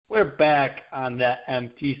we're back on the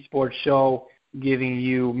MT Sports Show, giving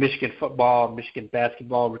you Michigan football, Michigan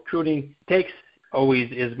basketball recruiting takes.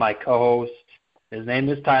 Always is my co-host. His name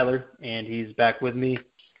is Tyler, and he's back with me.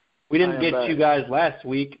 We didn't get you guys last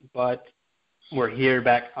week, but we're here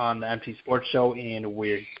back on the MT Sports Show, and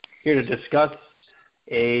we're here to discuss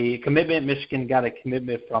a commitment. Michigan got a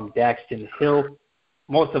commitment from Daxton Hill.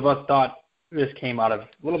 Most of us thought this came out of a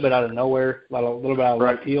little bit out of nowhere, a little bit out of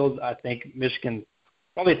left field. I think Michigan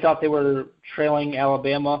probably thought they were trailing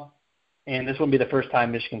Alabama, and this wouldn't be the first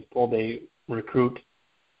time Michigan's pulled a recruit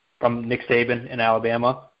from Nick Saban in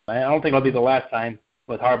Alabama. I don't think it'll be the last time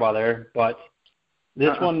with Harbaugh there, but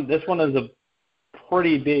this one is a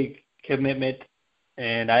pretty big commitment,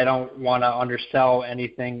 and I don't want to undersell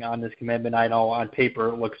anything on this commitment. I know on paper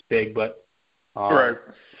it looks big, but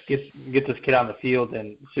get this kid on the field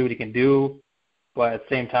and see what he can do. But at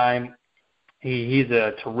the same time, he's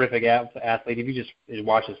a terrific athlete. If you just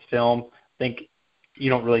watch his film, I think you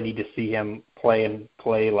don't really need to see him play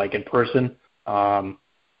like in person. I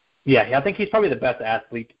think he's probably the best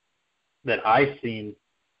athlete that I've seen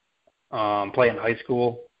play in high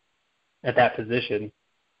school at that position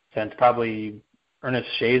since probably Ernest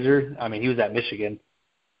Shazer. I mean, he was at Michigan.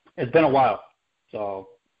 It's been a while. So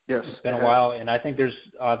yes, it's been a while, and I think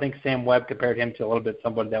Sam Webb compared him to a little bit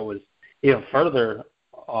somebody that was even further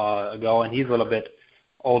ago, and he's a little bit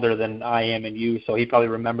older than I am and you, so he probably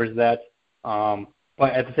remembers that.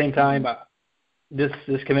 But at the same time, this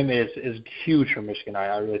commitment is huge for Michigan.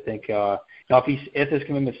 I really think if this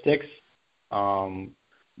commitment sticks,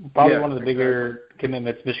 probably one of the bigger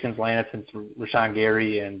commitments Michigan's landed since Rashawn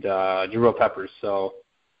Gary and Jabril Peppers. So,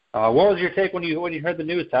 what was your take when you heard the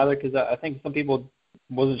news, Tyler? Because I think some people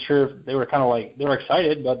wasn't sure if they were kind of like they were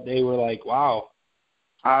excited, but they were like, wow.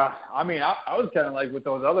 I was kind of like with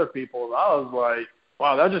those other people. I was like,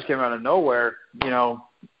 wow, that just came out of nowhere.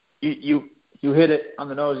 You hit it on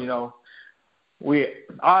the nose. I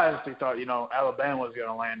honestly thought Alabama was going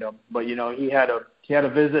to land him, but he had a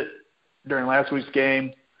visit during last week's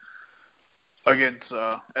game against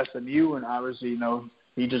SMU, and obviously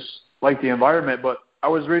he just liked the environment. But I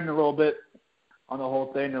was reading a little bit on the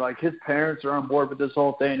whole thing, and like his parents are on board with this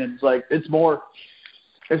whole thing, and it's like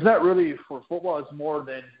it's not really for football. It's more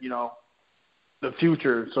than the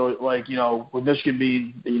future. So like with Michigan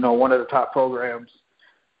being one of the top programs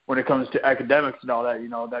when it comes to academics and all that,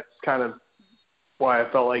 that's kind of why I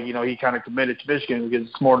felt like he kind of committed to Michigan, because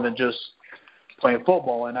it's more than just playing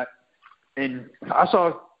football. And I saw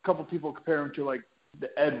a couple people compare him to like the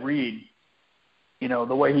Ed Reed,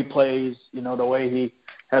 the way he plays, the way he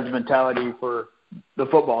has a mentality for the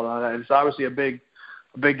football and all that. It's obviously a big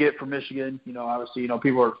get for Michigan. Obviously,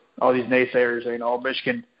 people are all these naysayers saying, "Oh,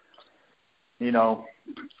 Michigan,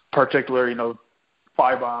 particular,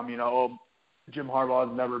 Firebomb, Jim Harbaugh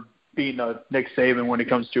has never beaten a Nick Saban when it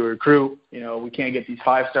comes to a recruit. We can't get these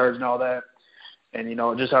 5 stars and all that." And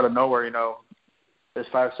just out of nowhere, this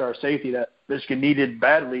 5-star safety that Michigan needed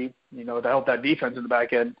badly, to help that defense in the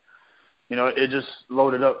back end, it just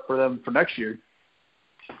loaded up for them for next year.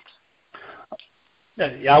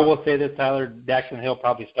 Yeah, I will say this, Tyler. Daxton Hill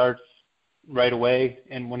probably starts right away,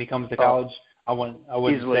 and when he comes to college, I wouldn't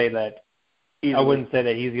say that he's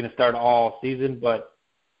going to start all season, but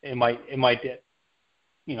it might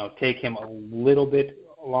take him a little bit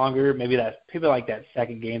longer. Maybe like that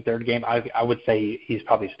second game, third game. I would say he's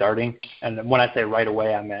probably starting. And when I say right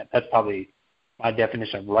away, that's probably my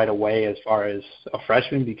definition of right away as far as a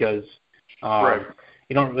freshman, because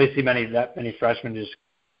you don't really see that many freshmen just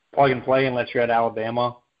plug and play unless you're at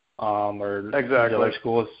Alabama or other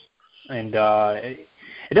schools. And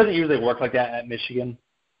it doesn't usually work like that at Michigan,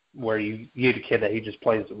 where you get a kid that he just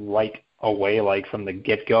plays right away, like from the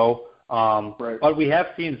get-go. But we have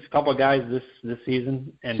seen a couple of guys this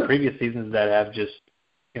season and previous seasons that have just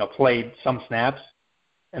played some snaps,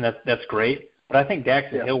 and that's great. But I think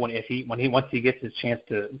Daxton Hill, once he gets his chance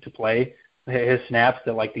to play his snaps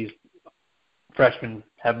that like these freshmen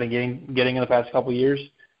have been getting in the past couple of years,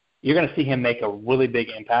 you're going to see him make a really big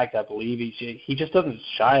impact. I believe he just doesn't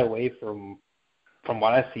shy away from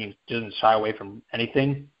what I've seen. Doesn't shy away from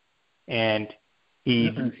anything, and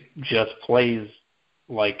he just plays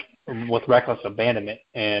like with reckless abandonment.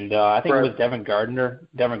 And I think it was Devin Gardner,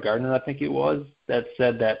 I think it was, that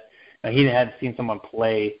said that he hadn't seen someone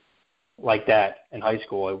play like that in high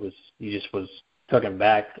school. He just was taken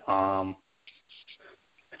back.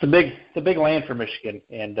 It's a big land for Michigan,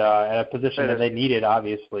 and at a position that they needed,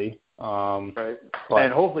 obviously. But,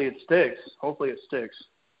 and hopefully it sticks.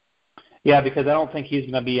 Yeah, because I don't think he's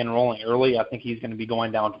going to be enrolling early. I think he's going to be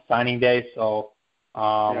going down to signing day. So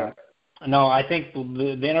No, I think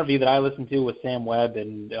the interview that I listened to with Sam Webb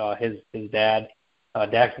and his dad,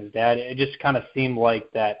 Daxon's dad, it just kind of seemed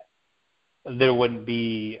like that there wouldn't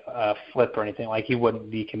be a flip or anything, like he wouldn't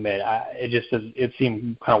decommit. It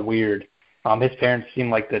seemed kind of weird. His parents seemed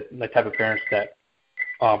like the type of parents that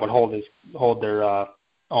would hold their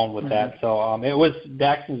own with that. So it was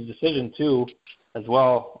Daxon's decision too, as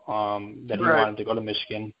well, that he wanted to go to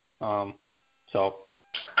Michigan. So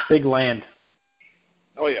big land.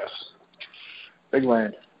 Oh yes, big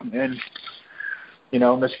land. And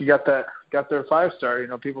Michigan got their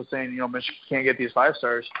 5-star. People saying Michigan can't get these 5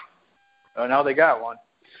 stars. Now they got one.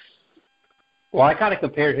 Well, I kind of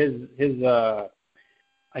compared his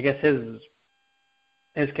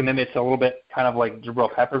commitments a little bit, kind of like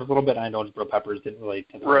Jabril Peppers a little bit. I know Jabril Peppers didn't really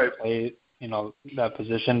play, that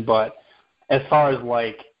position, but as far as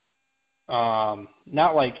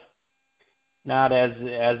not as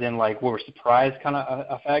in like we were surprised kind of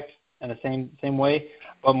effect in the same way,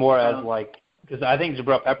 but more as because I think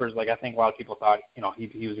Jabril Peppers, I think a lot of people thought he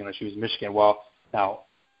was going to choose Michigan. Well, now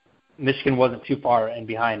Michigan wasn't too far in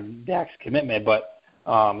behind Dak's commitment, but it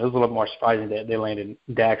was a little bit more surprising that they landed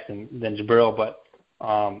Dax than Jabril. But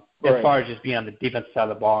as far as just being on the defensive side of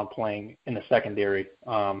the ball and playing in the secondary,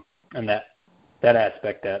 and that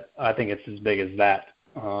aspect, that I think it's as big as that.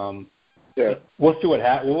 We'll see what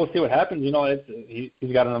happens.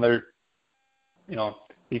 He's got another.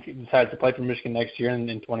 He decides to play for Michigan next year in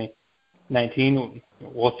 2019.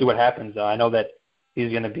 We'll see what happens. I know that he's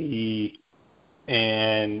going to be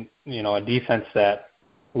in a defense that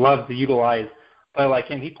loves to utilize play like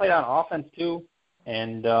him. He played on offense too,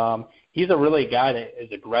 and he's a really guy that is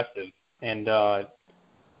aggressive. And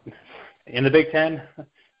in the Big Ten,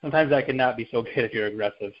 sometimes that can not be so good if you're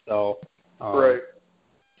aggressive. So right.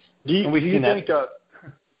 Do you think?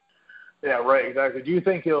 Yeah, right. Exactly. Do you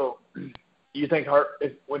think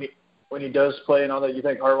when he does play and all that, you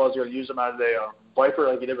think Harbaugh is going to use him as a viper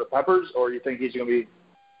like he did with Peppers, or you think he's going to be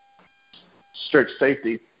strict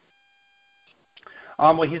safety?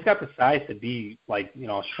 Well, he's got the size to be a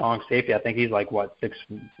strong safety. I think he's almost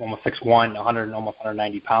 6'1", 100, almost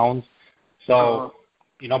 190 pounds. So,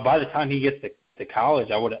 by the time he gets to college,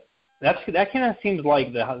 that kind of seems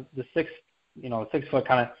like the 6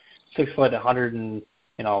 foot, 100 and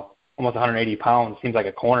almost 180 pounds seems like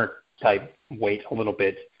a corner type weight a little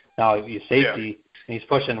bit. Now if he's safety and he's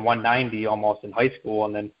pushing 190 almost in high school,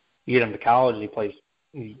 and then you get him to college and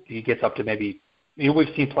he gets up to maybe.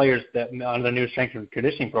 We've seen players that under the new strength and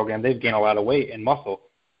conditioning program, they've gained a lot of weight and muscle.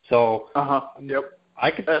 So Yep.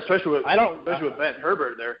 Especially with Ben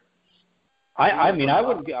Herbert there. I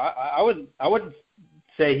would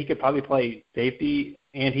say he could probably play safety,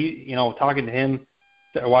 and he talking to him,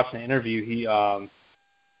 watching the interview, he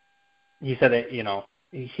said that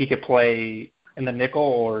he could play in the nickel,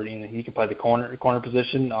 or he could play the corner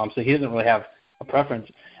position. So he doesn't really have a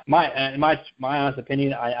preference. My honest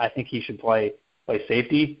opinion, I think he should play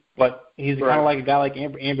safety, but he's kind of like a guy like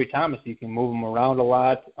Ambry Thomas. You can move him around a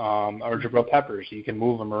lot, or Jabril Peppers. You can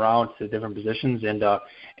move him around to different positions, and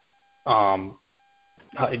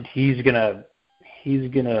he's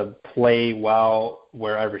gonna play well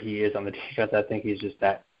wherever he is on the defense. I think he's just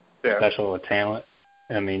that special a talent.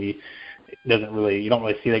 I mean, you don't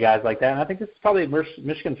really see the guys like that. And I think this is probably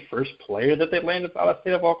Michigan's first player that they landed out of the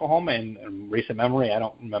state of Oklahoma in recent memory. I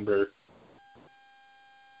don't remember.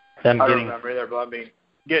 I don't remember either, but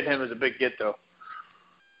getting him is a big get, though.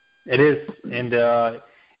 It is, and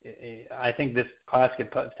I think this class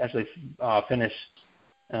could potentially finish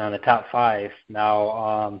in the top 5.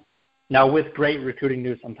 Now with great recruiting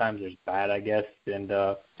news, sometimes there's bad, I guess, and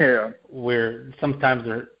we're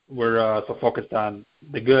so focused on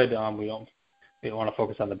the good, we don't want to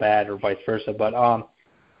focus on the bad, or vice versa. But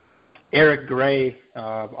Eric Gray,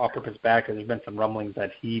 offers back, there's been some rumblings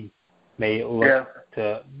that he may look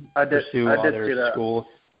to pursue other schools.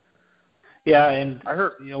 Yeah, and I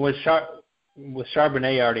heard with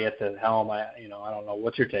Charbonnet already at the helm, I don't know.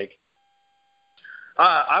 What's your take?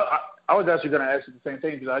 I was actually going to ask you the same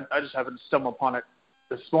thing, because I just happened to stumble upon it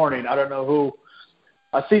this morning. I don't know who.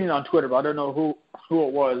 I've seen it on Twitter, but I don't know who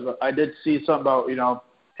it was. But I did see something about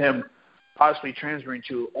him possibly transferring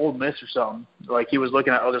to Ole Miss or something. Like he was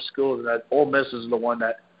looking at other schools, and that Ole Miss is the one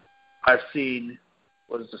that I've seen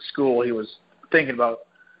was the school he was thinking about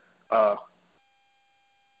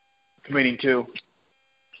committing to.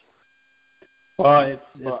 Well, it's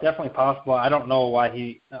definitely possible. I don't know why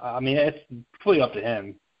it's completely up to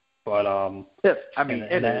him. But it is. I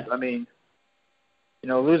mean,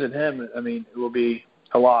 losing him, it will be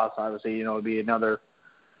a loss. Obviously, it would be another,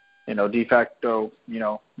 de facto,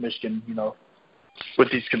 Michigan,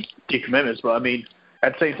 with these decommitments. But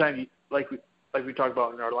at the same time, like we talked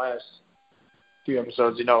about in our last few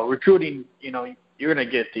episodes, recruiting, you're going to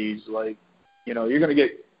get these, you're going to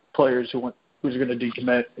get players who's going to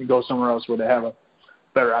decommit and go somewhere else where they have a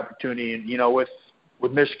better opportunity. And,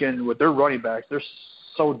 with Michigan, with their running backs, they're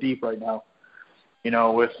so deep right now.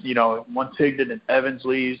 Once Higdon and Evans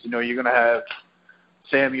leaves, you're going to have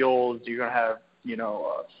Samuels, you're going to have,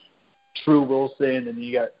 True Wilson, and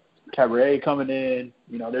you got Cabaret coming in.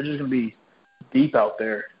 They're just going to be deep out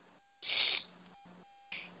there.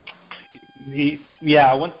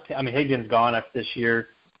 Higdon's gone after this year.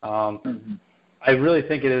 I really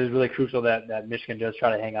think it is really crucial that Michigan does try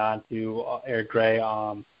to hang on to Eric Gray.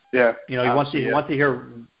 Once you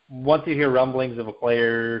hear rumblings of a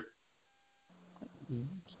player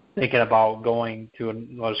thinking about going to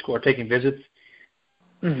another school or taking visits,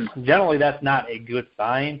 generally that's not a good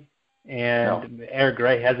sign. And no. Eric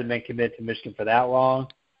Gray hasn't been committed to Michigan for that long.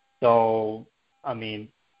 So,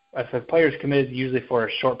 if a player's committed usually for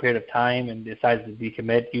a short period of time and decides to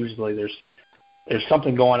decommit, usually there's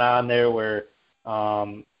something going on there where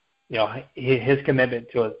his commitment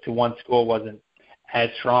to one school wasn't as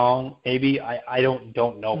strong. Maybe I don't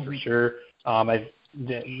know for sure.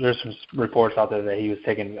 There's some reports out there that he was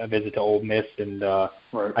taking a visit to Ole Miss, and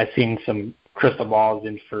right. I've seen some crystal balls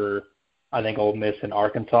in for I think Ole Miss and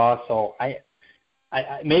Arkansas. So I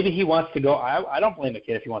maybe he wants to go. I don't blame a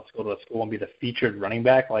kid if he wants to go to a school and be the featured running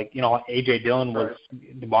back. A.J. Dillon was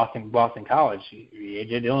Boston College.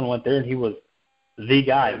 A.J. Dillon went there and he was the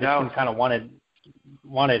guy. Michigan kind of wanted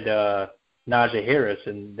Najee Harris,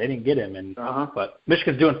 and they didn't get him. But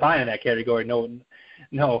Michigan's doing fine in that category. No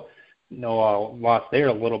loss there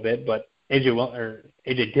a little bit, but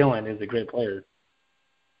A.J. Dillon is a great player.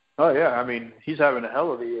 Oh yeah, he's having a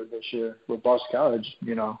hell of a year this year with Boston College.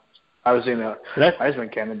 I was in a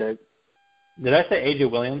Heisman candidate. Did I say A.J.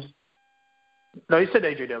 Williams? No, you said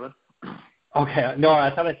A.J. Dillon. Okay. No,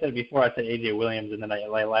 I thought I said it before. I said A.J. Williams, and then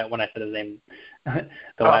when I said his name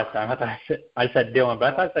last time, I thought I said Dillon,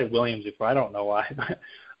 but I thought I said Williams before. I don't know why.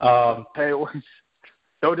 Hey,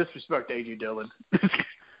 no disrespect to A.J. Dillon.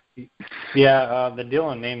 Yeah, the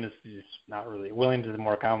Dillon name is just not really. Williams is a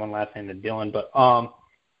more common last name than Dillon, but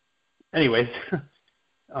anyways,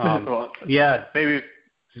 yeah. Maybe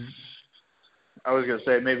I was gonna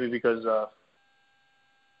say maybe because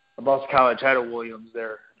Boston College had a Williams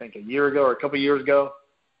there, I think a year ago or a couple of years ago.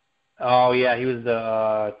 Oh yeah, he was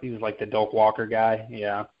like the Doak Walker guy.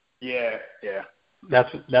 Yeah. Yeah.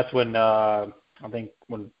 That's when I think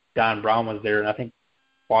when Don Brown was there, and I think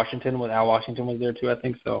Al Washington was there too. I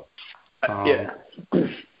think so.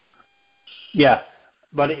 Yeah,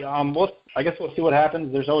 but I guess we'll see what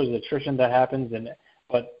happens. There's always attrition that happens,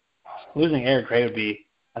 but losing Eric Gray would be.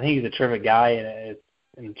 I think he's a terrific guy and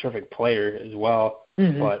a terrific player as well.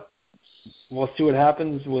 But we'll see what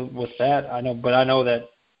happens with that. I know that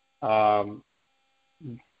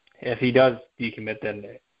if he does decommit,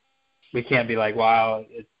 then we can't be like, wow,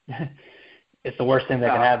 it's the worst thing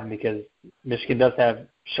that can happen, because Michigan does have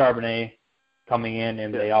Charbonnet coming in,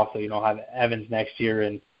 and they also have Evans next year,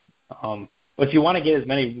 and but you want to get as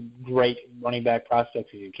many great running back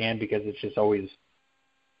prospects as you can, because it's just always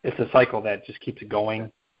a cycle that just keeps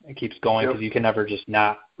going. It keeps going because you can never just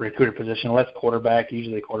not recruit a position unless quarterback.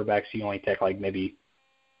 Usually quarterbacks you only take like maybe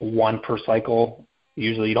one per cycle.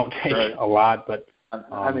 Usually you don't take a lot, but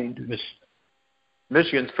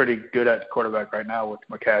Michigan's pretty good at quarterback right now with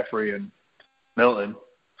McCaffrey and Milton.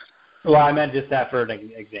 Well, I meant just that for an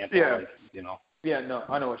example. Yeah. Yeah, no,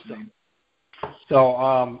 I know what you're saying.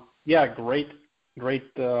 So, great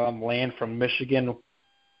land from Michigan.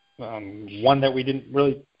 One that we didn't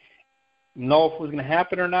really know if it was going to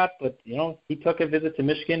happen or not, but he took a visit to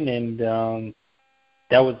Michigan, and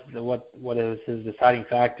that was what is his deciding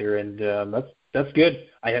factor, and that's good.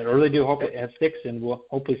 I really do hope it sticks, and we'll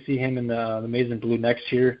hopefully see him in the Maize and Blue next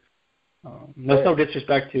year. There's no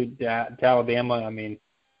disrespect to Alabama.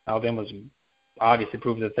 Alabama's obviously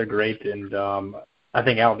proved that they're great, and I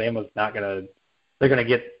think Alabama's not gonna. They're gonna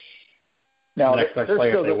get the next best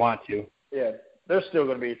player if they want to. Yeah, they're still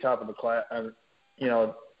going to be top of the class.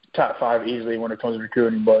 Top 5 easily when it comes to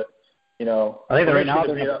recruiting. But I think right now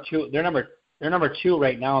they're number 2. They're number 2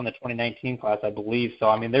 right now in the 2019 class, I believe.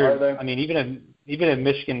 So even if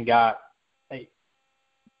Michigan got,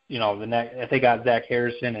 if they got Zach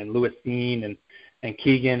Harrison and Lewis Dean and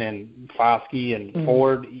Keegan and Foskey and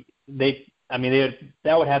Ford, that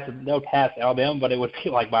would pass Alabama, but it would be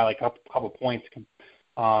like by a couple points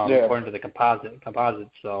according to the composite.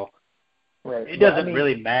 So it doesn't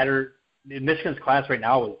really matter. Michigan's class right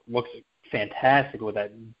now looks fantastic with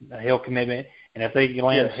that Hill commitment, and if they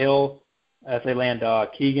land Hill, if they land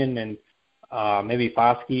Keegan and maybe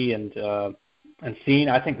Foskey and Seen.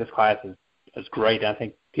 I think this class is great. I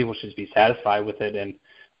think people should be satisfied with it and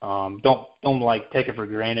don't like take it for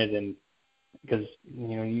granted. And because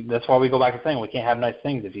that's why we go back to saying we can't have nice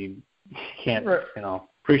things if you can't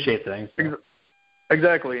appreciate things. So.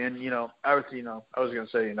 Exactly, and obviously, I was going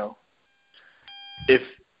to say,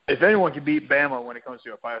 if anyone can beat Bama when it comes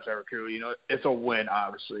to a 5-star recruit, it's a win.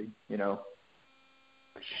 Obviously, It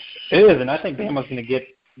is, and I think Bama's going to get.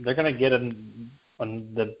 They're going to get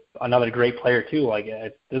another great player too. Like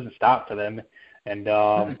it doesn't stop for them, and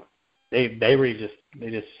they just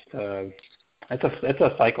it's a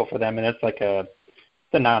cycle for them, and it's like it's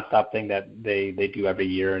a nonstop thing that they do every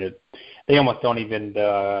year, and they almost don't even.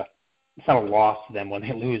 It's not a loss to them when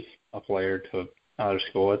they lose a player to another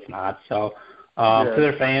school. It's not. So to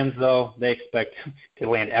their fans, though, they expect to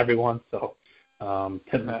land everyone. So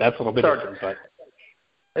that's a little bit different. But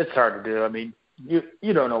it's hard to do. I mean,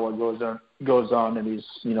 you don't know what goes on in these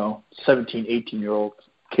 17, 18-year-old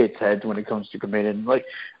kids' heads when it comes to committing. Like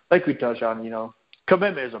we touched on,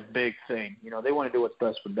 commitment is a big thing. They want to do what's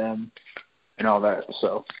best for them and all that.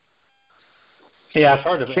 So. Yeah, it's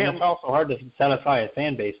hard to. And it's also hard to satisfy a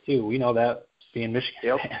fan base too. We know that being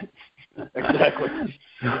Michigan fans. Exactly.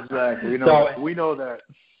 We know that.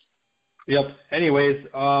 Yep. Anyways,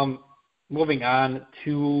 moving on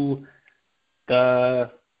to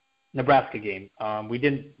the Nebraska game. We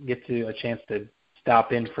didn't get to a chance to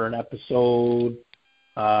stop in for an episode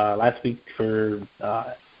last week for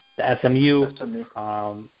the SMU.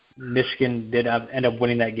 Michigan did end up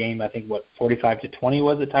winning that game. I think 45-20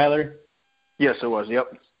 was it, Tyler? Yes, it was.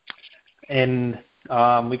 Yep. And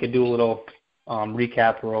we could do a little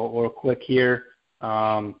recap real quick here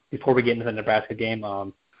before we get into the Nebraska game.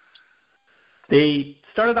 They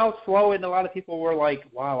started out slow, and a lot of people were like,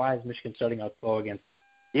 "Wow, why is Michigan starting out slow against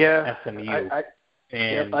SMU?"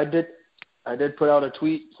 I did put out a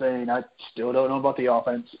tweet saying I still don't know about the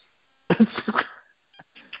offense.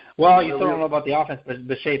 Well, you still don't know about the offense, but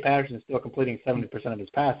Shea Patterson is still completing 70% of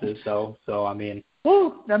his passes. So I mean.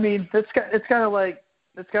 Well, I mean, it's kind of like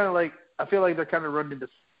I feel like they're kind of running the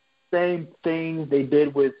same thing they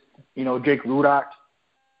did with Jake Rudock,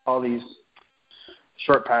 all these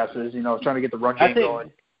short passes, trying to get the run game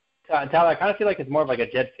going. Tyler, I kind of feel like it's more of like a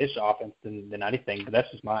Jed Fish offense than anything, but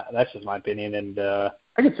that's just my opinion. And I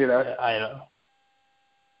can see that.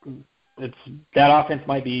 That offense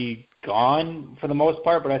might be gone for the most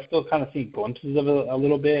part, but I still kind of see glimpses of it a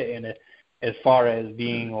little bit. And as far as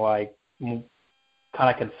being like kind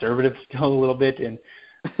of conservative still a little bit, and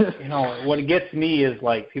what it gets me is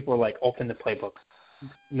like people are like open the playbook,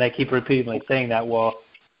 and they keep repeating like saying that. Well,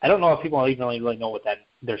 I don't know if people even really know what that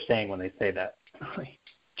they're saying when they say that.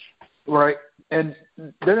 Right, and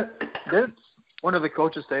didn't one of the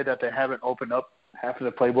coaches say that they haven't opened up half of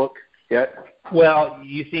the playbook yet? Well,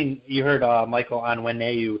 you heard Michael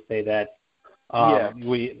Onwenu say that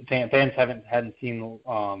fans hadn't seen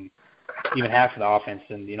even half of the offense,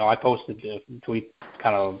 and I posted a tweet,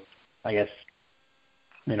 kind of, I guess,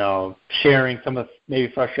 sharing some of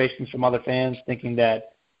maybe frustrations from other fans, thinking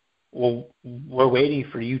that, well, we're waiting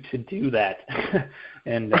for you to do that,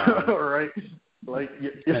 and right, like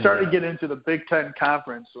you're starting to get into the Big Ten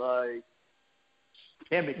conference, like,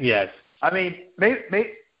 yes. I mean,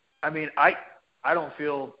 I don't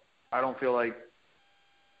feel like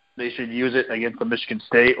they should use it against the Michigan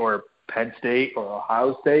State or Penn State or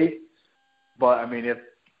Ohio State. But I mean,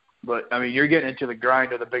 you're getting into the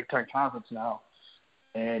grind of the Big Ten Conference now,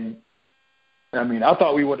 and I mean, I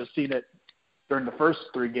thought we would have seen it during the first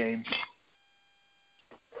 3 games.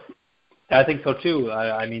 I think so too.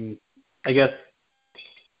 I mean, I guess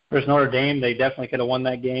versus Notre Dame, they definitely could have won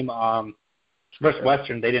that game. Versus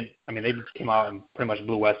Western, they didn't. I mean, they just came out and pretty much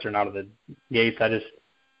blew Western out of the gates. I just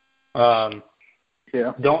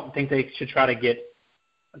don't think they should try to get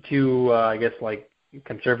too, I guess, like,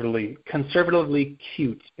 conservatively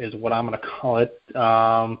cute is what I'm going to call it.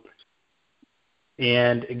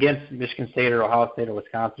 And against Michigan State or Ohio State or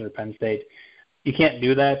Wisconsin or Penn State, you can't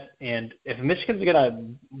do that. And if Michigan's going to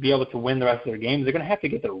be able to win the rest of their games, they're going to have to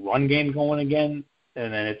get their run game going again.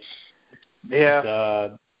 And then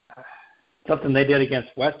it's something they did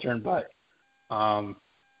against Western, but I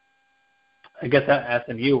guess that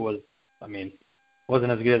SMU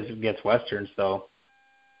wasn't as good as against Western. So,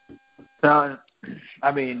 I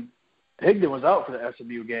mean, Higdon was out for the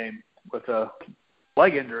SMU game with a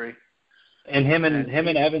leg injury, and him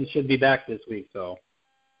and Evans should be back this week. So,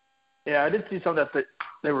 yeah, I did see some that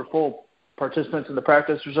they were full participants in the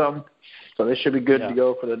practice or something, so they should be good to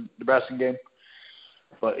go for the Nebraska game.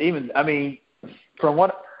 But even their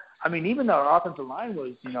offensive line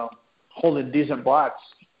was, holding decent blocks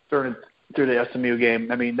during through the SMU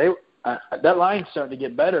game. I mean, that line's starting to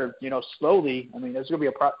get better, slowly. I mean, there's going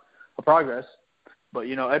to be a progress. But,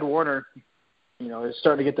 Ed Warner, is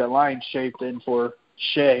starting to get that line shaped in for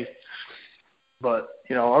Shea. But,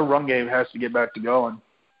 our run game has to get back to going.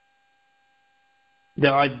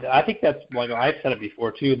 No, I think that's like I've said it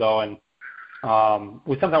before too, though, and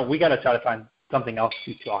sometimes we got to try to find something else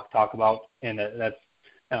to talk about, and that's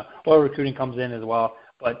well, recruiting comes in as well.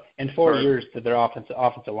 But in 4 years, that their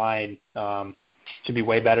offensive line should be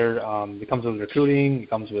way better. It comes with recruiting, it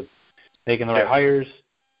comes with making the right hires,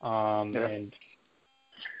 and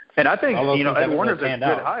I think Ed Warner's a good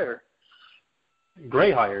hire.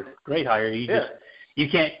 Great hire. You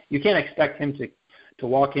can't expect him to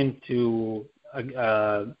walk into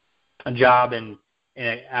a job and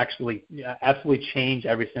actually absolutely change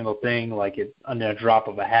every single thing like it under a drop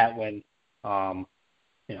of a hat when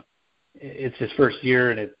it's his first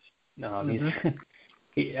year and it's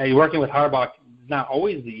he's working with Harbaugh is not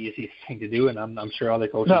always the easiest thing to do, and I'm sure other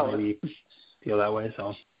coaches maybe feel that way.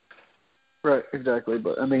 So right, exactly.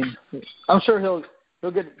 But I mean, I'm sure he'll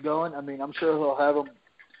get it going. I mean, I'm sure he'll have them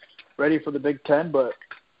ready for the Big Ten. But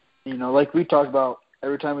like we talk about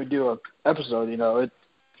every time we do a episode,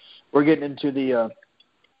 we're getting into the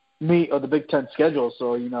meat of the Big Ten schedule.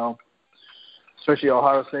 So especially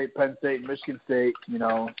Ohio State, Penn State, Michigan State,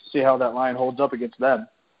 see how that line holds up against them.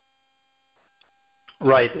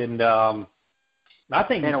 Right, and I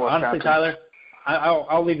think honestly, Tyler,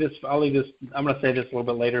 I'll leave this. I'm going to say this a little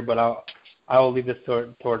bit later, but I'll leave this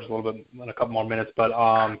towards a little bit in a couple more minutes. But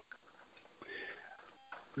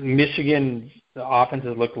Michigan's offense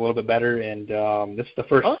has looked a little bit better, and this is the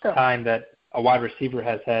first time that a wide receiver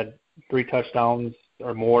has had 3 touchdowns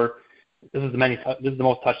or more. This is the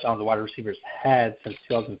most touchdowns a wide receiver's had since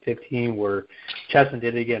 2015, where Chesson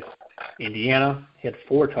did it against Indiana. He had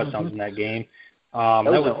 4 touchdowns in that game. That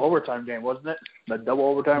was an overtime game, wasn't it? The double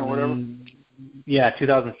overtime or whatever? Yeah,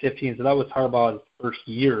 2015. So that was Harbaugh's first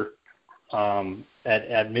year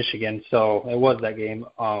at Michigan. So it was that game.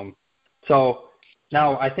 So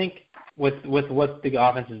now I think with what the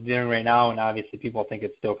offense is doing right now, and obviously people think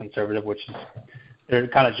it's still conservative, which is they're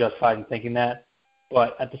kind of justified in thinking that.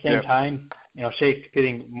 But at the same time, Shea's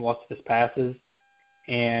getting most of his passes,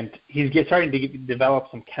 and he's starting to develop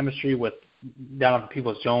some chemistry with Donovan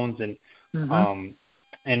Peoples-Jones and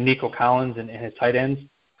Nico Collins and his tight ends.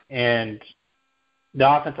 And the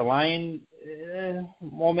offensive line,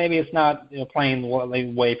 well, maybe it's not playing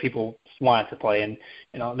the way people want it to play. And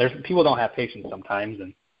there's people don't have patience sometimes,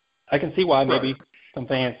 and I can see why maybe some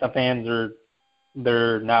fans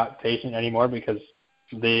they're not patient anymore because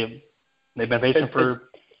they've been patient for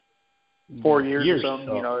 4 years or something.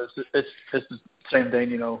 So. It's the same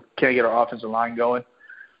thing. Can't get our offensive line going.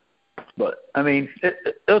 But I mean,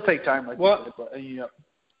 it'll take time. You said,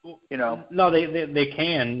 but No, they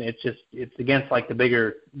can. It's against like the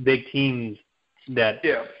big teams that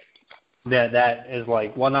is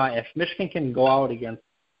like, well, not if Michigan can go out against.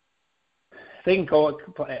 If they can go.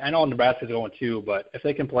 I know Nebraska's going too, but if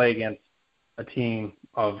they can play against a team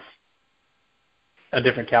of a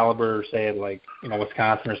different caliber, say like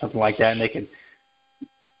Wisconsin or something like that, and they can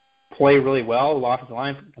play really well, the offensive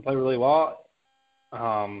line can play really well,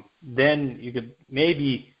 then you could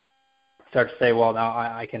maybe start to say, well, now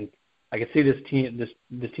I can see this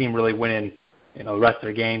team really winning the rest of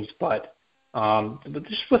their games, but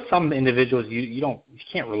just with some individuals, you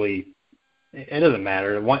can't really. It doesn't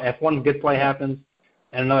matter. If one good play happens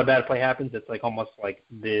and another bad play happens, it's like almost like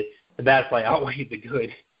the bad play outweighs the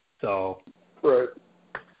good. So. Right.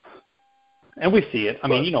 And we see it. I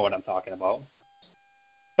mean, you know what I'm talking about.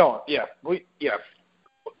 Oh, yeah.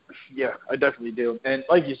 Yeah, I definitely do. And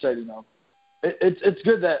like you said, it's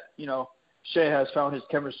good that, Shea has found his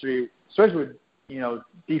chemistry, especially with,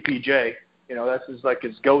 DPJ. That's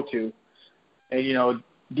his go-to. And,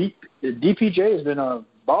 DPJ has been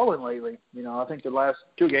balling lately. I think the last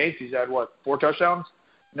 2 games he's had, 4 touchdowns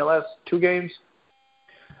in the last 2 games?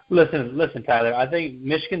 Listen, Tyler. I think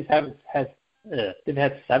Michigan's they've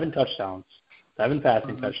had 7 touchdowns, 7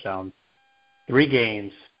 passing touchdowns, 3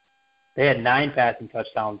 games. They had 9 passing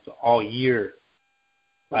touchdowns all year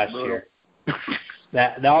last year.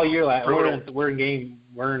 That all year we're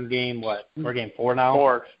in game what? We're game 4 now.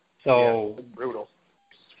 4. So brutal.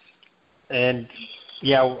 And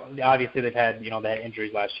obviously they've had they had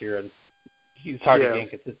injuries last year, and it's hard to gain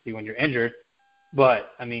consistency when you're injured.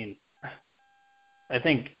 But I mean, I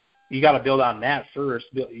think you got to build on that first.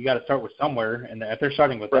 You got to start with somewhere, and if they're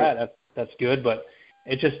starting with that's good. But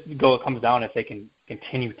it just comes down if they can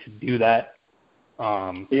continue to do that.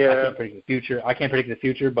 I can't predict the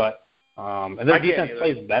future. But If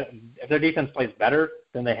their defense plays better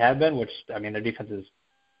than they have been, which I mean their defense is,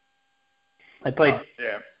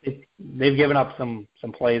 they've given up some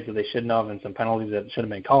plays that they shouldn't have and some penalties that should have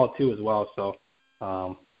been called too as well. So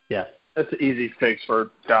yeah, that's an easy fix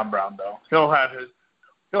for Don Brown though. He'll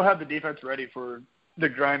have the defense ready for the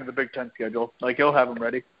grind of the Big Ten schedule. Like he'll have them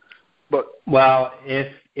ready. But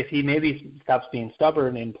if he maybe stops being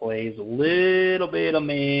stubborn and plays a little bit of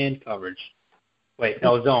man coverage. Wait,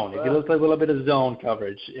 no, zone. If he looks like a little bit of zone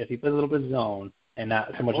coverage, if he plays a little bit of zone and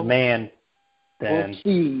not so much man, then we'll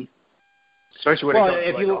see. Especially when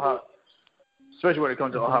it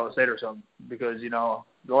comes to Ohio State or something, because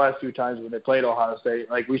the last few times when they played Ohio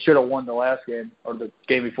State, like we should have won the last game or the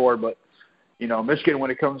game before, but Michigan,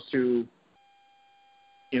 when it comes to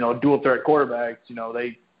dual threat quarterbacks,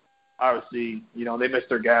 they obviously they miss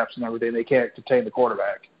their gaps and everything. They can't contain the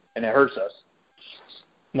quarterback, and it hurts us.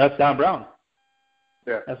 And that's Don Brown.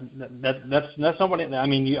 Yeah, that's nobody.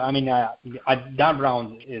 Don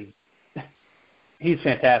Brown he's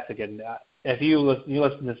fantastic, and if you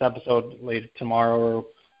listen to this episode later tomorrow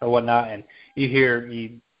or whatnot, and you hear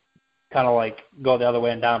me kind of like go the other way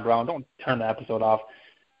and Don Brown, don't turn the episode off.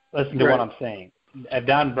 Listen to what I'm saying. If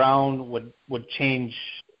Don Brown would change,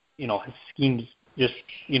 his schemes just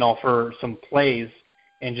for some plays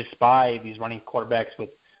and just spy these running quarterbacks with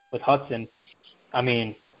Hudson, I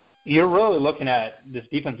mean, you're really looking at this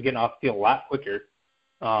defense getting off the field a lot quicker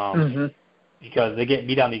because they get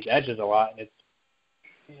beat on these edges a lot. And it's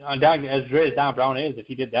as great as Don Brown is, if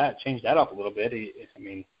he did that, change that up a little bit,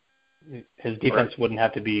 his defense wouldn't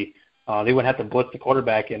have to be they wouldn't have to blitz the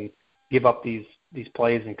quarterback and give up these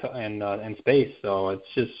plays and space. So it's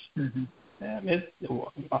just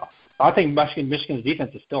I think Michigan's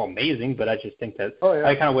defense is still amazing, but I just think that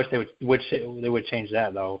I kind of wish they would change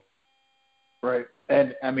that though. Right.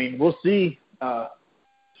 And I mean, we'll see when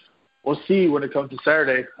it comes to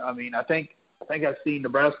Saturday. I mean, I think I've seen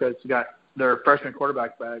Nebraska's got their freshman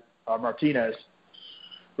quarterback back, Martinez,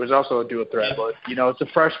 who's also a dual threat, but it's a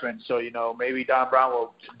freshman, so maybe Don Brown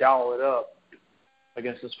will dial it up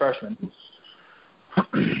against this freshman.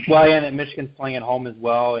 Well, and Michigan's playing at home as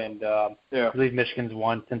well, and I believe Michigan's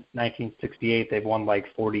won since 1968. They've won like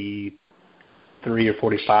 43 or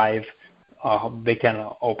 45 Big Ten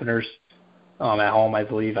openers at home, I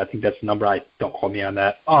believe. I think that's the number. Don't quote me on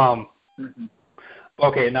that.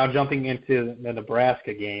 Okay, now jumping into the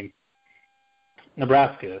Nebraska game.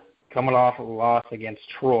 Nebraska coming off a loss against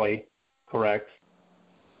Troy, correct?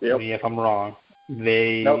 Yep. Me if I'm wrong.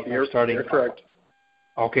 You're correct.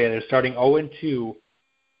 Okay, they're starting 0-2,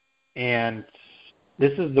 and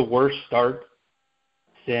this is the worst start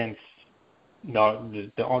since. No,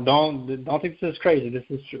 don't think this is crazy. This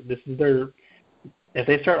is their. If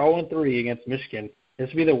they start 0-3 against Michigan, this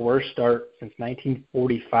would be the worst start since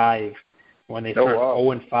 1945 when they started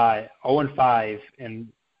 0-5,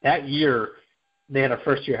 and that year they had a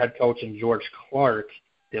first-year head coach in George Clark.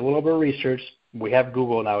 Did a little bit of research. We have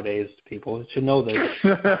Google nowadays. People should know this.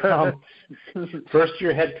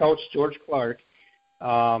 First-year head coach George Clark.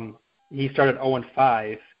 He started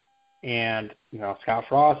 0-5, and Scott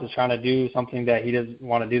Frost is trying to do something that he doesn't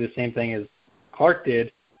want to do the same thing as Clark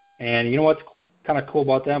did. And you know what's kind of cool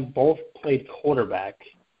about them? Both played quarterback.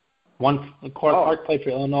 Clark played for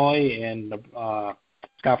Illinois, and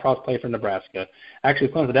Scott Frost played for Nebraska. Actually,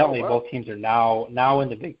 coincidentally, both teams are now in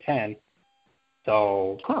the Big Ten.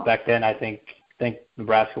 So back then, I think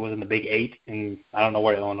Nebraska was in the Big 8, and I don't know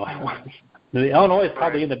where Illinois was. Illinois is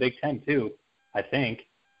probably in the Big Ten too, I think.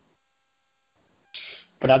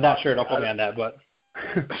 But I'm not sure. Don't quote me on that. But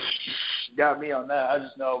got me on that. I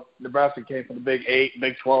just know Nebraska came from the Big 8,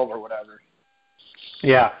 Big 12, or whatever.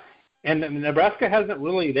 Yeah, and Nebraska they haven't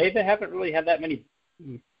really had that many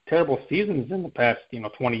terrible seasons in the past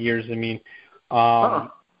 20 years. I mean,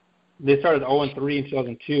 they started 0-3 in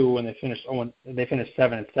 2002, and they finished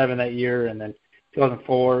 7-7 that year, and then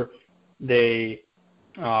 2004 they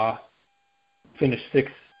finished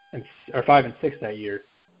 5-6 that year.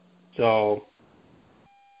 So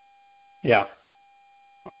yeah,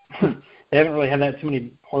 they haven't really had that too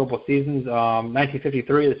many horrible seasons.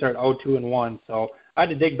 1953 they started 0-2-1. So I had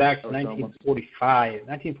to dig back to 1945.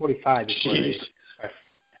 1945 is where they.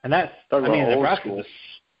 And that's Nebraska.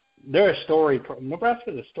 They're a story.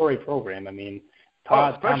 Nebraska's a story program. I mean,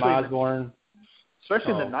 Tom Osborne,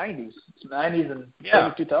 especially in the '90s, and early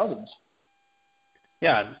 2000s.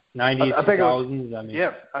 Yeah, '90s,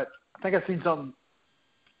 2000s. I think I've seen some.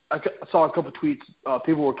 I saw a couple tweets.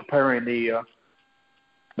 People were comparing the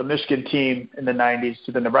Michigan team in the '90s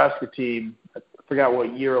to the Nebraska team. I forgot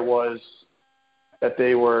what year it was that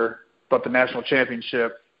they were, but the national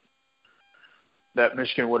championship that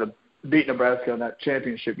Michigan would have beat Nebraska in that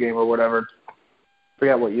championship game or whatever.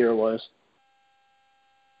 Forgot what year it was.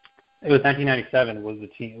 It was 1997. Was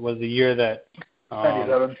the year that.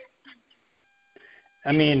 97.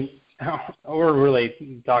 I mean, we're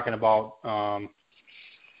really talking about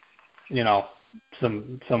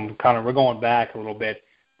some kind of, we're going back a little bit.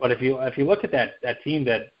 But if you look at that team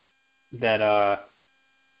that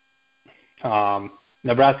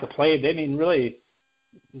Nebraska played,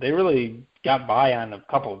 they really got by on a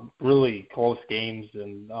couple really close games,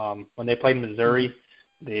 and when they played Missouri,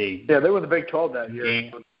 they were the Big 12 that year.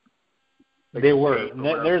 They were.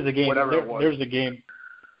 There's a game. There's a game.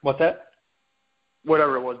 What's that?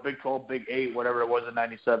 Whatever it was, Big 12, Big 8, whatever it was in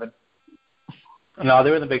 97. No,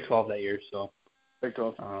 they were in the Big 12 that year. So. Big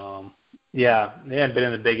 12. Yeah, they hadn't been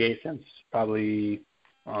in the Big 8 since probably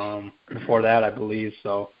before that, I believe.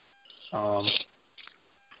 So,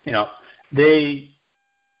 they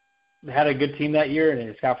had a good team that year,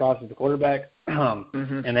 and Scott Frost was the quarterback, and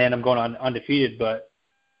they ended up going undefeated. But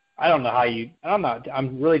I don't know how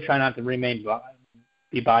I'm really trying not to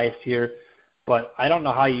be biased here, but I don't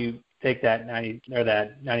know how you take that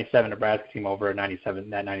 97 Nebraska team over that 97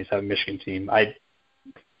 Michigan team. I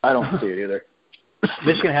don't see it either.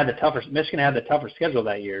 Michigan had the tougher schedule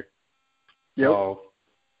that year. Yep. So,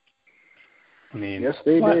 I mean, yes,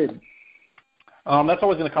 they did. That's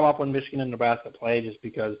always going to come up when Michigan and Nebraska play, just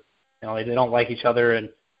because they don't like each other, and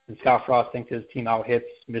Scott Frost thinks his team out-hits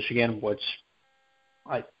Michigan, which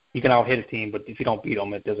you can out-hit a team, but if you don't beat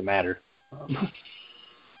them, it doesn't matter.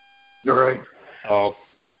 You're right. I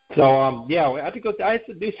have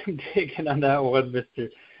to do some digging on that one, Mr.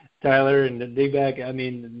 Tyler, and the dig back. I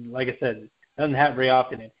mean, like I said, doesn't happen very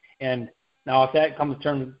often. And now, if that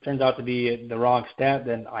turns out to be the wrong stat,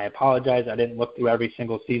 then I apologize. I didn't look through every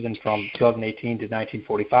single season from 2018 to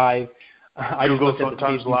 1945. I just looked at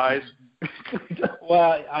the season. Lies.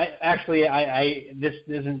 Well, this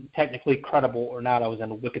isn't technically credible or not. I was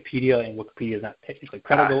on Wikipedia, and Wikipedia is not technically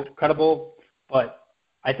credible, but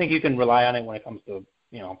I think you can rely on it when it comes to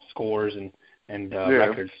scores and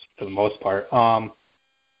records for the most part.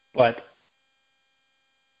 But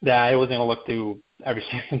I wasn't going to look through every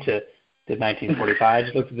season to 1945. I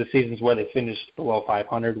just looked at the seasons where they finished below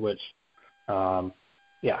 500, which,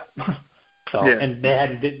 So, and they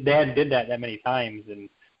hadn't did that many times, and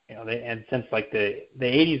and since like the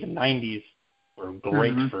 80s and 90s were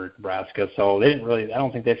great for Nebraska, so they didn't really. I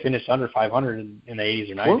don't think they finished under 500 in the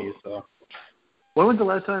 80s or 90s. So. When was the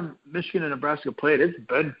last time Michigan and Nebraska played? It's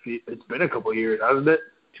been a couple of years, hasn't it?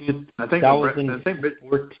 I think that was in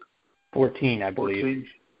 14, I believe. 14.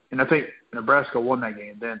 And I think Nebraska won that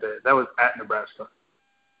game. Then that was at Nebraska.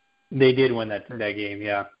 They did win that game,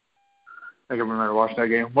 yeah. I can remember watching that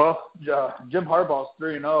game. Well, Jim Harbaugh's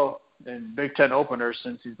 3-0 in Big Ten openers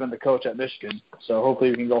since he's been the coach at Michigan. So hopefully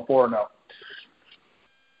we can go 4-0.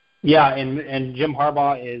 Yeah, and Jim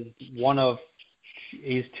Harbaugh is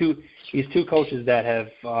he's two coaches that have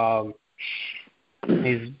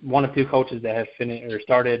he's one of two coaches that have finished or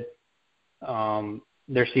started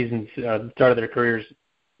their seasons, started their careers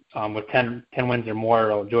with 10 wins or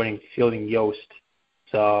more, joining Fielding Yost.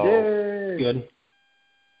 So yay. Good.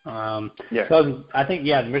 I think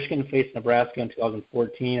Michigan faced Nebraska in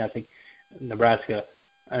 2014. I think Nebraska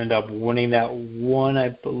ended up winning that one, I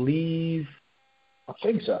believe. I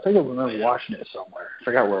think so. I think I remember watching it somewhere. I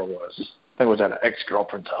forgot where it was. I think it was at an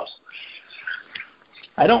ex-girlfriend's house.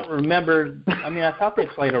 I don't remember. I mean, I thought they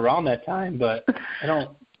played around that time, but I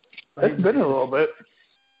don't. It's been a little bit.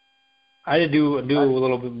 I had to do a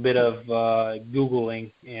little bit of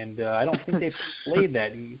Googling, and I don't think they played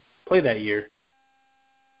that year.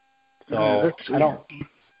 So I don't.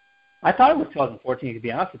 I thought it was 2014, to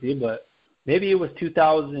be honest with you, but maybe it was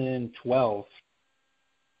 2012.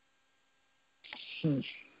 I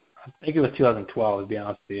think it was 2012, to be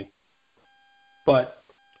honest with you. But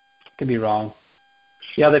could be wrong.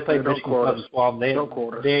 Yeah, they played Michigan in 2012. They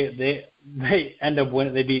end up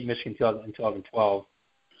winning. They beat Michigan in 2012.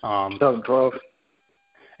 2012.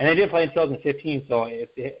 And they didn't play in 2015. So if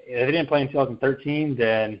they didn't play in 2013,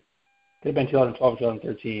 then it could have been 2012 or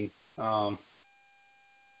 2013.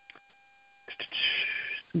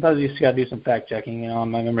 Sometimes you just got to do some fact checking. My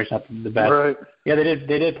memory's not the best. Right. Yeah, they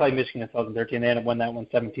did play Michigan in 2013. They ended up winning that one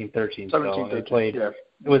 17-13. So they played. Yeah.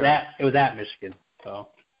 It was at Michigan. So.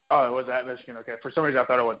 Oh, it was at Michigan. Okay. For some reason, I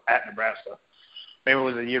thought it was at Nebraska. Maybe it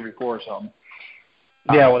was a year before or something.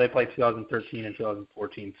 Yeah, well, they played 2013 and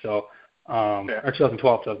 2014. So, or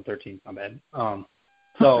 2012, 2013. My bad.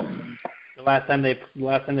 So the last time they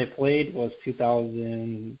played was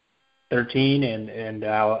 2013, and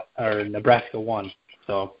Nebraska won.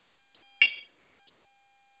 So.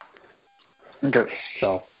 Okay.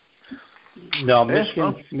 So. No,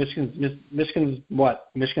 Michigan's what?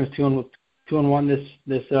 Michigan's 2-1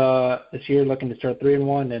 this year, looking to start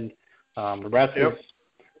 3-1, and Nebraska's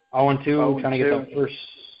 0-2, trying to get that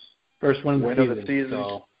first win of the season.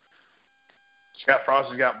 So. Scott Frost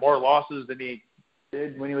has got more losses than he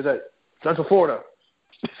did when he was at Central Florida.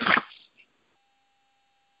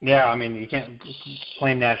 Yeah, I mean, you can't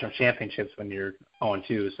claim national championships when you're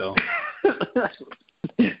 0-2, so.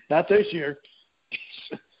 Not this year.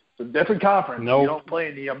 It's a different conference. Nope. You don't play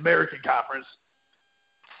in the American Conference.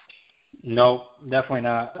 No, definitely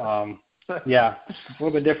not. Yeah, it's a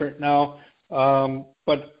little bit different now.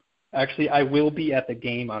 But actually, I will be at the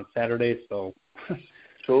game on Saturday, so.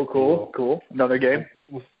 Cool. Another game.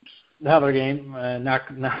 Not. I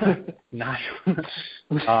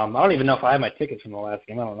don't even know if I have my tickets from the last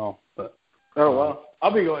game. I don't know, but. Oh well,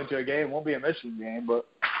 I'll be going to a game. It won't be a Michigan game, but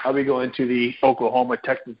I'll be going to the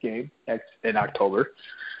Oklahoma-Texas game in October.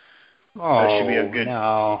 Oh, that should be a good.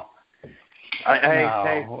 No.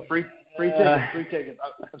 Hey, free tickets.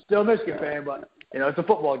 I'm still a Michigan fan, but it's a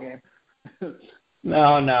football game.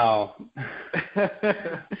 No.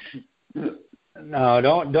 No,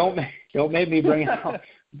 don't make me bring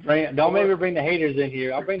don't make me bring the haters in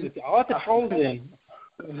here. I'll let the trolls in.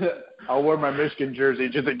 I'll wear my Michigan jersey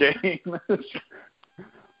to the game.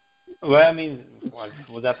 Well, I mean,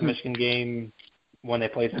 was that the Michigan game when they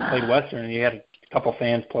played Western? And you had a couple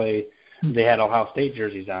fans play. They had Ohio State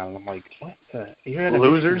jerseys on. I'm like, what? You're at a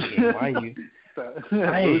losers. Why you?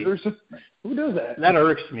 Losers. Who does that? That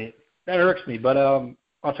irks me. But I'll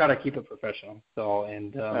try to keep it professional. So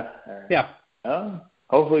yeah.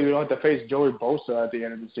 Hopefully we don't have to face Joey Bosa at the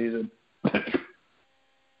end of the season.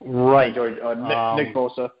 Right. Nick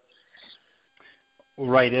Bosa.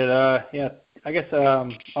 Right. Yeah. I guess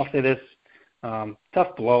I'll say this: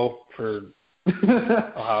 tough blow for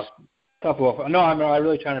Ohio. Tough blow. No, I'm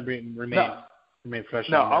really trying to remain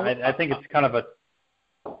professional. No, I think it's kind of a.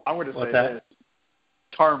 I'm going to say this.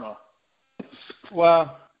 Karma.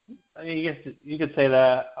 Well, I mean, you could say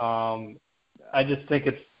that. I just think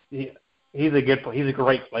he's a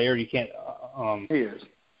great player. You can't. He is.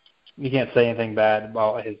 You can't say anything bad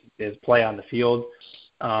about his play on the field.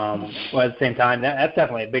 But at the same time, that's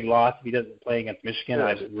definitely a big loss if he doesn't play against Michigan.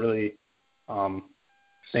 I really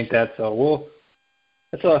think that. So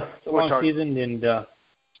it's a long season, and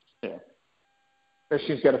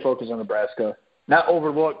Michigan's got to focus on Nebraska, not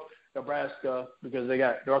overlook Nebraska because they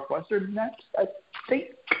got Northwestern next, I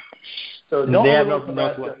think. So don't overlook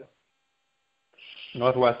Nebraska.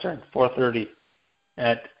 Northwestern 4:30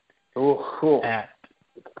 at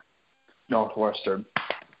Northwestern.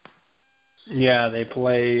 Yeah, they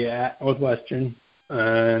play at Northwestern,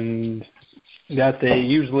 and that's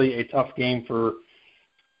usually a tough game for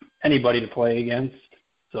anybody to play against.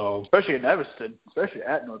 So especially in Evanston, especially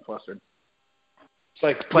at Northwestern. It's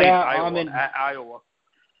like playing at Iowa.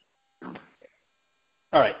 All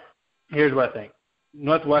right, here's what I think.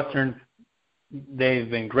 Northwestern, they've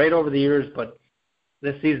been great over the years, but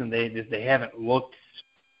this season they haven't looked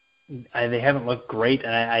great,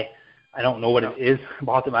 and I don't know what it is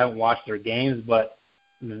about them. I haven't watched their games, but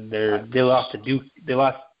they lost to Duke. They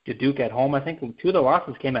lost to Duke at home. I think 2 of the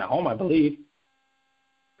losses came at home, I believe.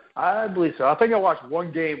 I believe so. I think I watched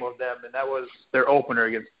one game of them, and that was their opener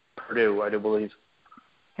against Purdue, I do believe.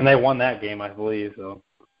 And they won that game, I believe. So.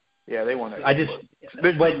 Yeah, they won that game.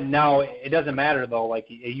 But now it doesn't matter though. Like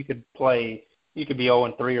you could be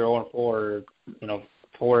 0-3 or 0-4, or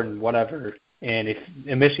 4 and whatever. And if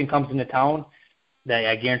Michigan comes into town,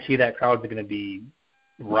 I guarantee that crowd's going to be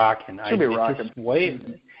rocking. Should be rocking.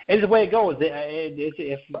 It's the way it goes.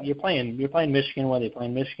 If you're playing Michigan, whether you're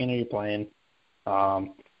playing Michigan or you're playing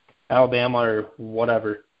Alabama or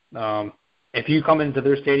whatever, if you come into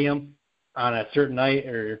their stadium on a certain night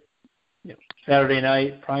or Saturday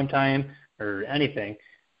night, prime time, or anything,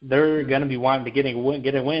 they're going to be wanting to get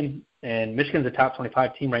a win. And Michigan's a top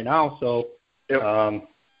 25 team right now, so they're going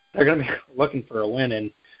to be looking for a win.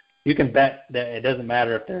 And you can bet that it doesn't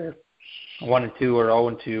matter if they're 1-2 or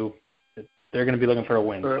 0-2, they're going to be looking for a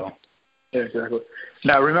win. So. Yeah, exactly.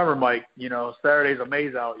 Now remember, Mike, Saturday's a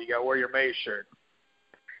Maize out. You got to wear your Maize shirt.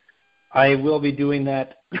 I will be doing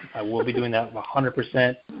that.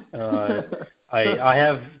 100%. I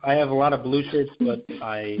have a lot of blue shirts, but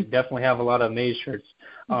I definitely have a lot of Maize shirts.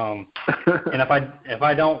 And if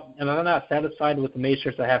I'm not satisfied with the Maize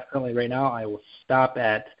shirts I have currently right now, I will stop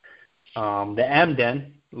at the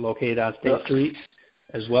M-Den located on State Street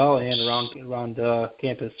as well and around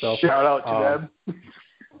campus. So shout out to them.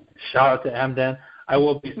 Shout out to M-Den. I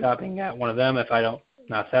will be stopping at one of them if I'm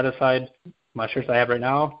not satisfied with my shirts I have right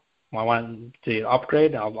now. I want to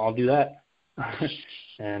upgrade, I'll do that.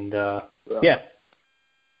 And yeah.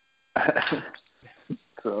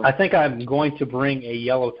 So I think I'm going to bring a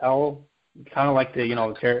yellow towel, kind of like the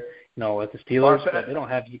at the Steelers, but they don't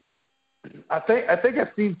have. I think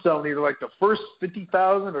I've seen some either like the first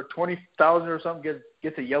 50,000 or 20,000 or something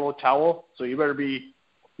gets a yellow towel. So you better be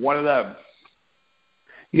one of them.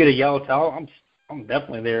 You get a yellow towel. I'm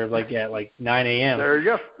definitely there at 9 a.m. There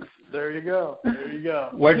you go.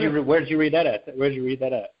 Where'd you read that at?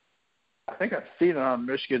 I think I've seen it on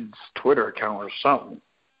Michigan's Twitter account or something.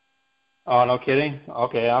 Oh, no kidding.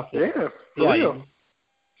 Okay, I'll see. Yeah, for real.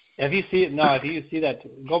 If you see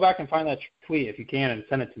that, go back and find that tweet if you can and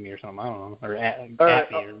send it to me or something. I don't know, or at me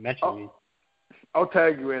or mention me. I'll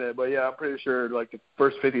tag you in it, but yeah, I'm pretty sure like the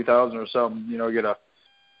first 50,000 or something,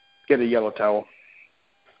 get a yellow towel.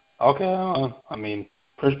 Okay, I mean,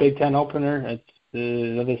 first Big Ten opener of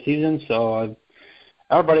the season, so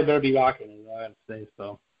everybody better be rocking it. I have to say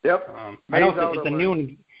so. Yep. I know it's a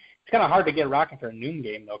noon. It's kind of hard to get rocking for a noon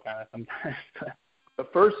game though, kind of sometimes. The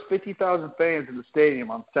first 50,000 fans in the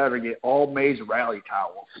stadium on Saturday get all Mays rally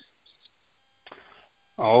towels.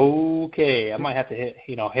 Okay, I might have to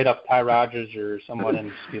hit up Ty Rogers or someone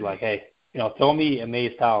and just be like, hey, throw me a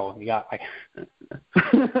Mays towel. You got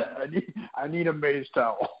I need a Mays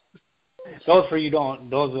towel. Those of you don't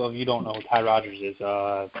know who Ty Rogers is,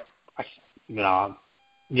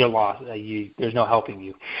 you're lost. There's no helping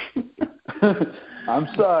you. I'm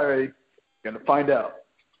sorry. Gonna find out.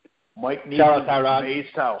 Mike needs a Mays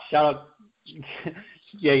towel. Shout out.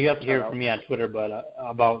 Yeah, you have to hear it from me on Twitter, but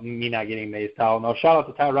about me not getting Mays towel. No, shout out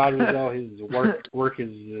to Ty Rogers though. His work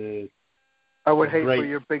is. I would hate great. for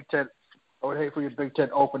your Big Ten.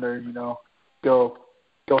 Opener. Go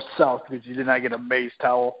south because you did not get a Mays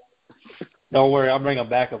towel. Don't worry, I'll bring a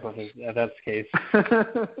backup if that's the case.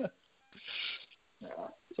 Yeah.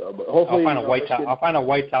 So, but hopefully I'll find a white towel. I'll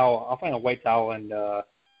find a white towel and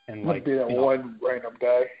like be that one random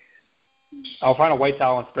guy. I'll find a white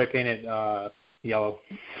towel and spray paint it yellow.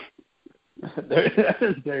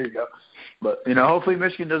 There you go. But hopefully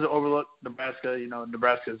Michigan doesn't overlook Nebraska.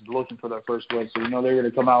 Nebraska is looking for their first win, so they're going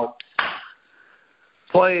to come out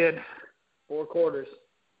playing 4 quarters.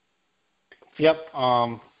 Yep.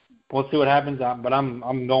 We'll see what happens. But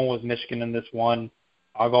I'm going with Michigan in this one.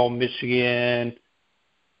 I'll go Michigan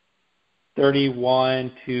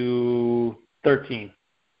 31-13.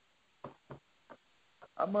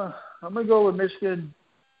 I'm gonna go with Michigan.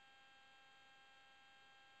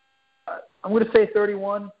 I'm gonna say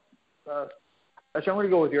 31. Actually, I'm gonna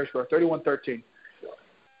go with your score, 31-13.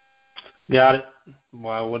 Got it.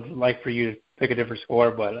 Well, I would like for you to pick a different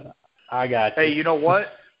score, but I got you. Hey, you know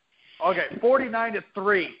what? Okay,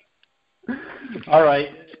 49-3. All right.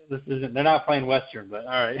 They're not playing Western, but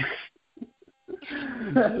all right.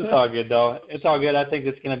 It's all good though. It's all good. I think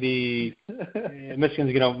it's going to be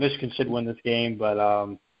Michigan should win this game, but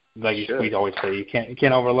like we always say, you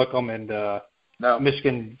can't overlook them. And no.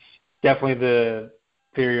 Michigan's definitely the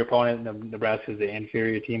inferior opponent. Nebraska's the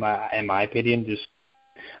inferior team, in my opinion. Just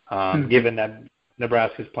given that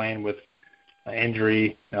Nebraska's playing with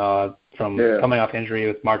injury coming off injury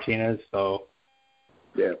with Martinez, so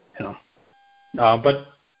yeah, but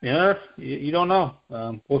yeah, you don't know.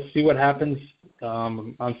 We'll see what happens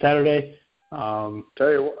on Saturday. Tell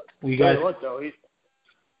you what though,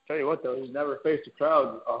 he's never faced a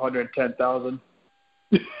crowd 110,000.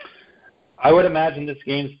 I would imagine this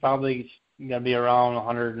game's probably going to be around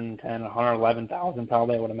 110, 111,000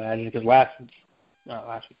 probably, I would imagine, because last week,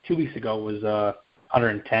 2 weeks ago was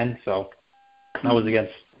 110, so that was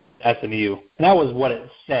against SMU. And that was what it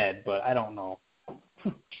said, but I don't know.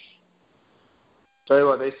 Tell you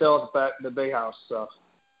what, they sell at the Big House, so.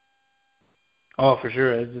 Oh, for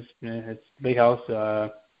sure. It's Big House.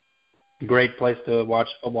 Great place to watch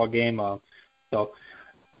a football game. So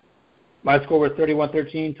my score was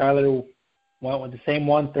 31-13. Tyler went with the same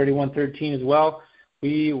one, 31-13 as well.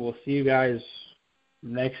 We will see you guys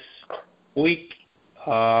next week.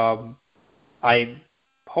 I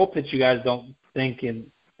hope that you guys don't think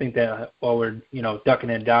that we're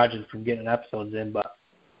ducking and dodging from getting episodes in, but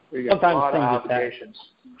we got sometimes a lot things of obligations.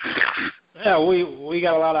 Yeah, we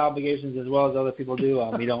got a lot of obligations as well as other people do.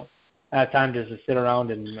 We don't have time just to sit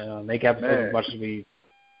around and make episodes as much as we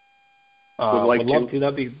would love to.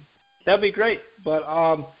 That'd be great. But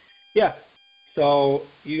yeah. So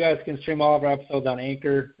you guys can stream all of our episodes on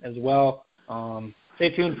Anchor as well. Stay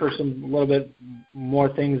tuned for a little bit more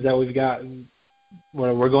things that we've got.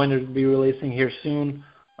 We're going to be releasing here soon.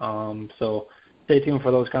 So stay tuned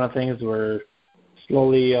for those kind of things. We're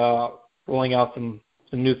slowly rolling out some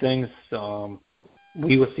new things.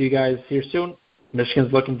 We will see you guys here soon.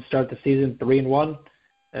 Michigan's looking to start the season 3-1,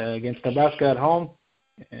 against Nebraska at home.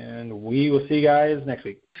 And we will see you guys next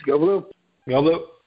week. Go Blue. Go Blue.